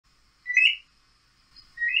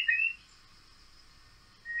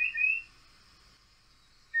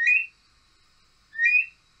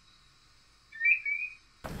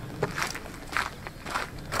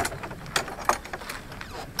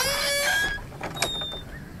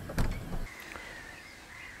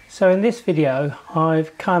So in this video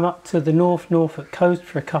I've come up to the Norfolk coast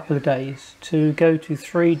for a couple of days to go to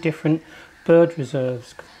 3 different bird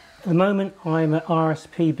reserves. At the moment I'm at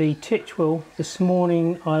RSPB Titchwell. This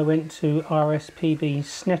morning I went to RSPB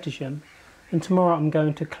Snettisham and tomorrow I'm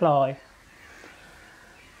going to Cley.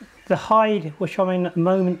 The hide which I'm in at the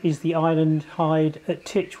moment is the island hide at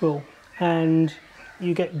Titchwell, and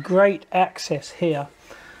you get great access here.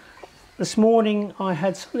 This morning I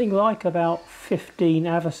had something like about 15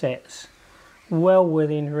 avocets well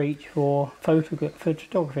within reach for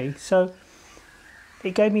photography, so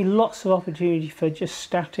it gave me lots of opportunity for just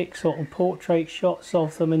static sort of portrait shots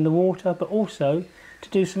of them in the water, but also to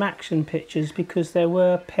do some action pictures because there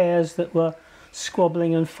were pairs that were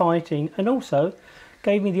squabbling and fighting, and also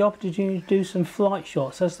gave me the opportunity to do some flight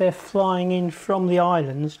shots as they're flying in from the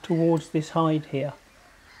islands towards this hide here.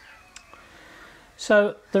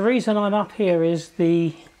 So the reason I'm up here is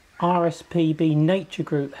the RSPB Nature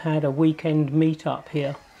Group had a weekend meet up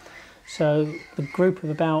here. So the group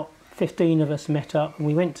of about 15 of us met up and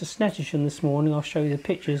we went to Snettisham this morning. I'll show you the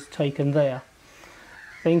pictures taken there.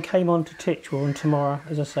 Then came on to Titchwell, and tomorrow,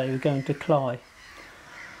 as I say, we're going to Cley.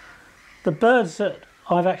 The birds that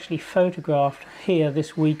I've actually photographed here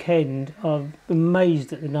this weekend, I'm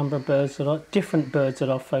amazed at the number of birds different birds that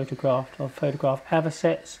I've photographed. I've photographed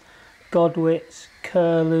avocets, godwits,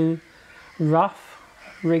 curlew, ruff,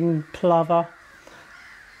 ringed plover,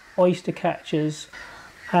 oyster catchers,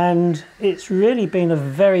 and it's really been a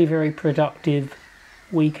very productive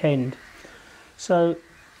weekend. So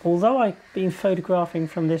although I've been photographing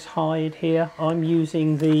from this hide here, I'm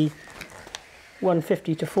using the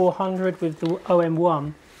 150 to 400 with the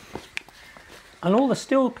OM1, and all the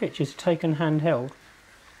still pictures are taken handheld.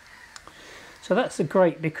 So that's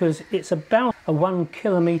great because it's about a 1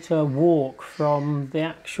 kilometre walk from the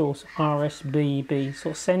actual RSPB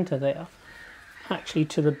sort of centre there actually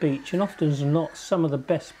to the beach, and often as not some of the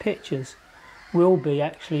best pictures will be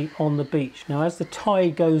actually on the beach. Now as the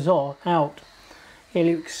tide goes out,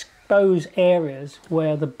 it'll expose areas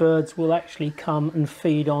where the birds will actually come and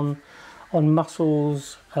feed on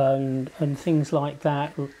mussels and things like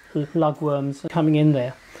that, lugworms coming in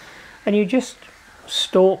there, and you just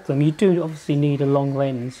stalk them. You do obviously need a long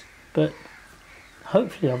lens, but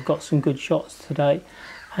hopefully I've got some good shots today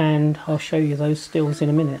and I'll show you those stills in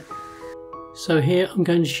a minute. So here I'm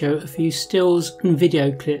going to show a few stills and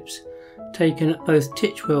video clips taken at both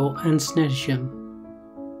Titchwell and Snettisham.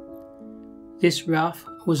 This ruff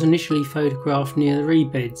was initially photographed near the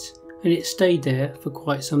reed beds and it stayed there for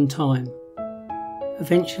quite some time.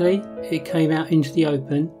 Eventually it came out into the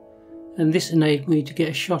open, and this enabled me to get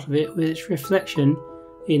a shot of it with its reflection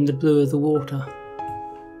in the blue of the water.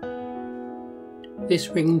 This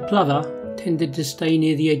ringed plover tended to stay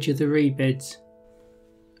near the edge of the reed beds,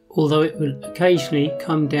 although it would occasionally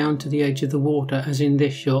come down to the edge of the water as in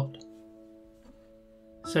this shot.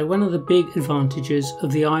 So one of the big advantages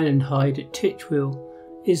of the island hide at Titchwell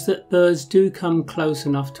is that birds do come close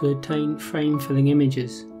enough to attain frame filling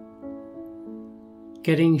images.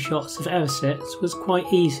 Getting shots of avocets was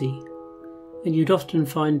quite easy, and you'd often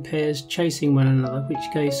find pairs chasing one another,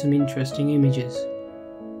 which gave some interesting images.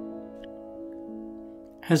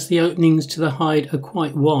 As the openings to the hide are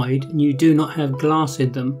quite wide and you do not have glass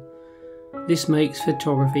in them, this makes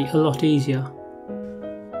photography a lot easier.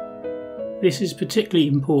 This is particularly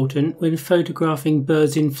important when photographing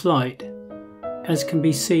birds in flight, as can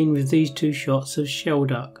be seen with these 2 shots of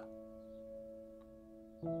shelduck.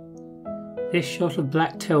 This shot of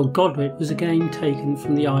black-tailed godwit was again taken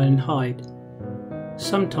from the island hide.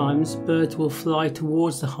 Sometimes birds will fly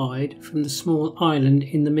towards the hide from the small island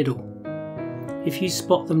in the middle. If you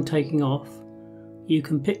spot them taking off, you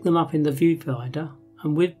can pick them up in the viewfinder,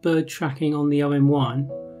 and with bird tracking on the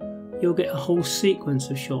OM1, you'll get a whole sequence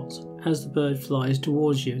of shots as the bird flies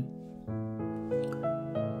towards you.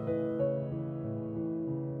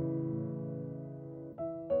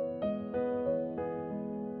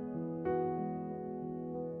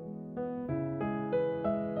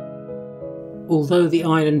 Although the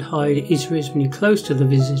island hide is reasonably close to the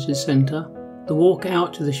visitor centre, the walk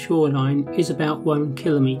out to the shoreline is about 1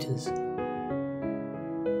 kilometre.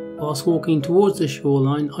 Whilst walking towards the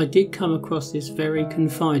shoreline, I did come across this very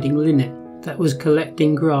confiding linnet that was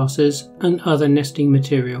collecting grasses and other nesting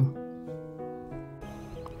material.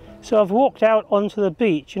 So I've walked out onto the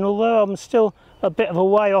beach, and although I'm still a bit of a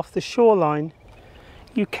way off the shoreline,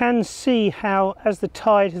 you can see how as the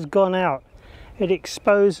tide has gone out, it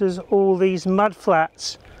exposes all these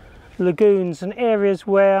mudflats, lagoons and areas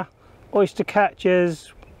where oyster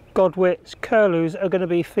catchers, godwits, curlews are going to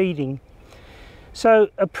be feeding. So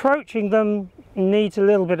approaching them needs a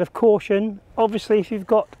little bit of caution. Obviously if you've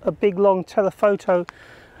got a big long telephoto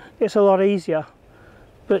it's a lot easier,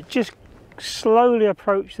 but just slowly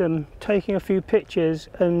approach them, taking a few pictures,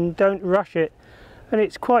 and don't rush it. And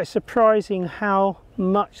it's quite surprising how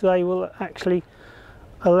much they will actually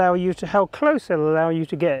allow you to, how close they'll allow you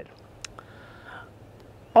to get.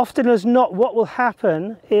 Often as not, what will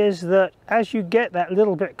happen is that as you get that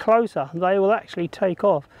little bit closer, they will actually take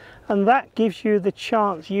off, and that gives you the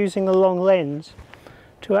chance, using a long lens,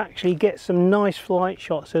 to actually get some nice flight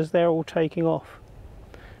shots as they're all taking off.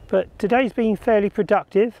 But today's been fairly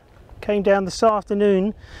productive. Came down this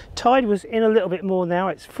afternoon, tide was in a little bit more now,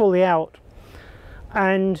 it's fully out,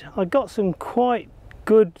 and I got some quite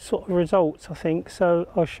good sort of results, I think, so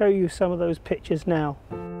I'll show you some of those pictures now.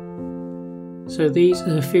 So these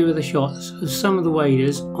are a few of the shots of some of the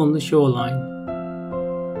waders on the shoreline.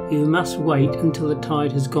 You must wait until the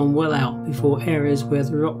tide has gone well out before areas where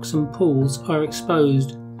the rocks and pools are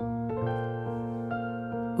exposed.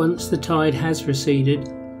 Once the tide has receded,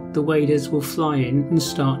 the waders will fly in and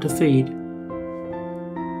start to feed.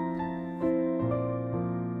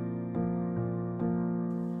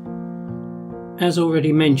 As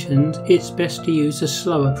already mentioned, it's best to use a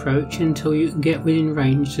slow approach until you can get within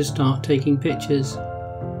range to start taking pictures.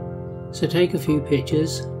 So take a few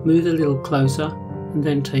pictures, move a little closer, and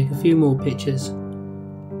then take a few more pictures.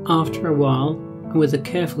 After a while, and with a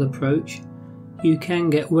careful approach, you can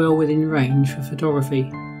get well within range for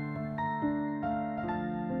photography.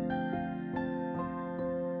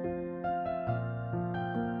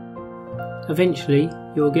 Eventually,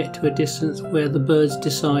 you will get to a distance where the birds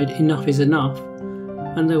decide enough is enough,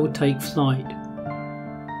 and they will take flight.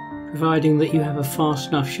 Providing that you have a fast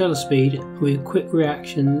enough shutter speed with quick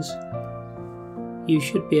reactions, you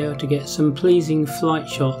should be able to get some pleasing flight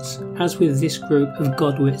shots, as with this group of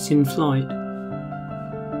godwits in flight.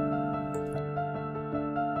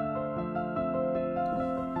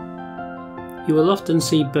 You will often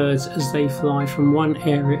see birds as they fly from one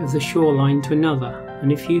area of the shoreline to another,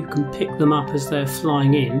 and if you can pick them up as they're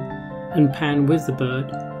flying in and pan with the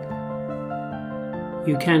bird,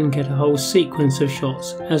 you can get a whole sequence of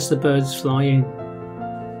shots as the birds fly in.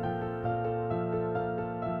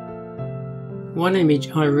 One image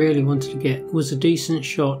I really wanted to get was a decent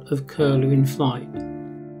shot of curlew in flight.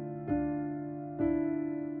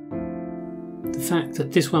 The fact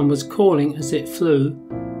that this one was calling as it flew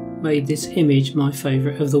made this image my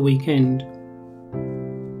favourite of the weekend.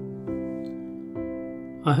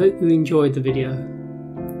 I hope you enjoyed the video.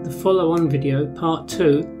 The follow-on video, part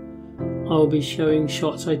 2, I'll be showing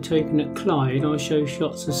shots I'd taken at Clyde. I'll show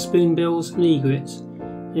shots of spoonbills and egrets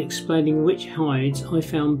and explaining which hides I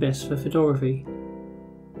found best for photography.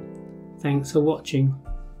 Thanks for watching.